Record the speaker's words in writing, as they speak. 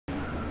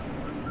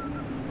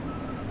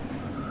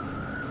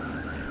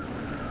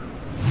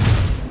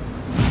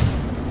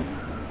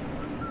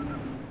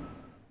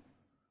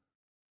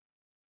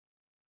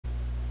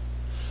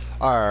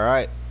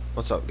Alright,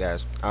 what's up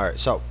guys? Alright,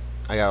 so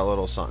I got a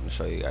little something to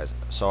show you guys.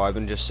 So I've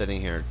been just sitting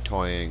here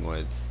toying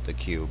with the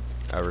cube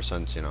ever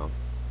since, well,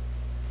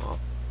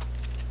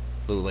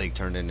 Blue Lake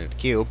turned into the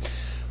cube.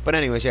 But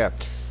anyways, yeah.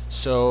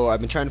 So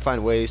I've been trying to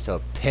find ways to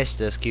piss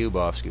this cube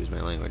off, excuse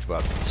my language, but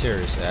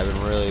seriously, I've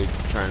been really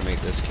trying to make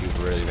this cube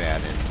really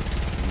mad,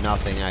 and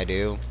nothing I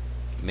do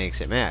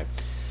makes it mad.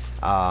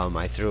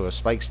 I threw a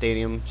spike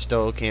stadium,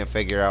 still can't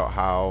figure out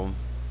how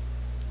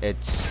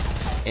it's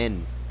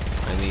in.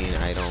 I mean,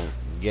 I don't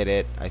get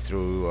it. I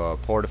threw a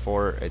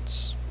porta-fort,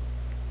 it's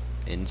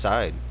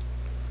inside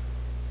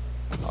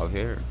of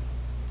here.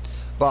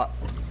 But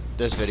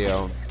this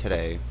video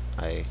today,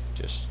 I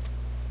just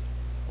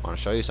want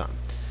to show you something.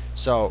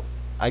 So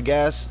I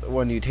guess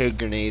when you take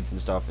grenades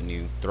and stuff and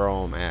you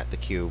throw them at the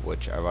cube,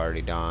 which I've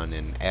already done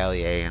and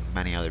Allie and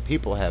many other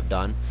people have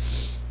done,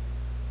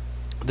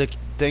 the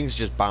things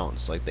just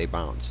bounce, like they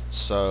bounce.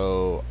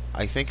 So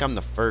I think I'm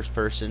the first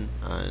person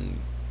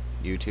on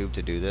YouTube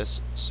to do this.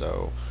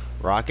 So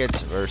rockets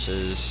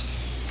versus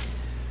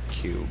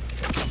cube.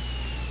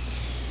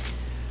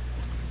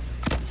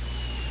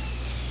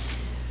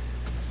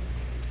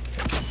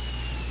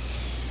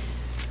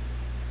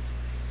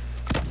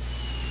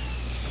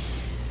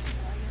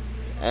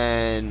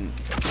 And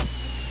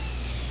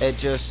it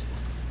just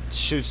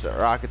shoots the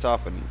rockets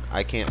off, and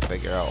I can't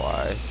figure out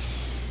why.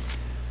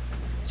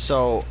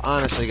 So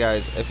honestly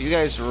guys, if you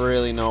guys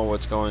really know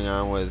what's going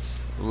on with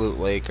Loot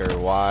Lake or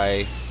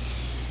why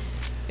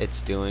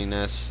it's doing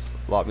this,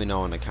 let me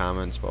know in the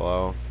comments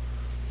below.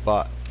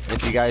 But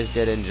if you guys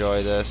did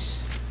enjoy this,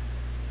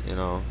 you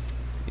know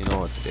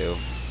what to do.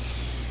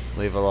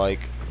 Leave a like,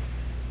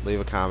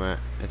 leave a comment,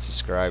 and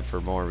subscribe for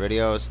more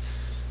videos.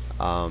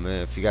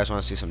 If you guys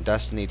want to see some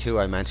Destiny 2,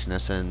 I mentioned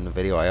this in the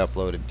video I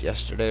uploaded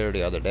yesterday or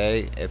the other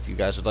day. If you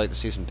guys would like to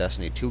see some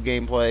Destiny 2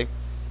 gameplay,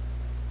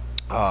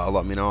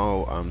 let me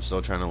know. I'm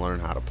still trying to learn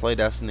how to play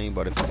Destiny,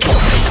 but if you guys want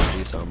to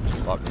see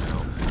some, let me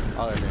know.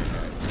 Other than that,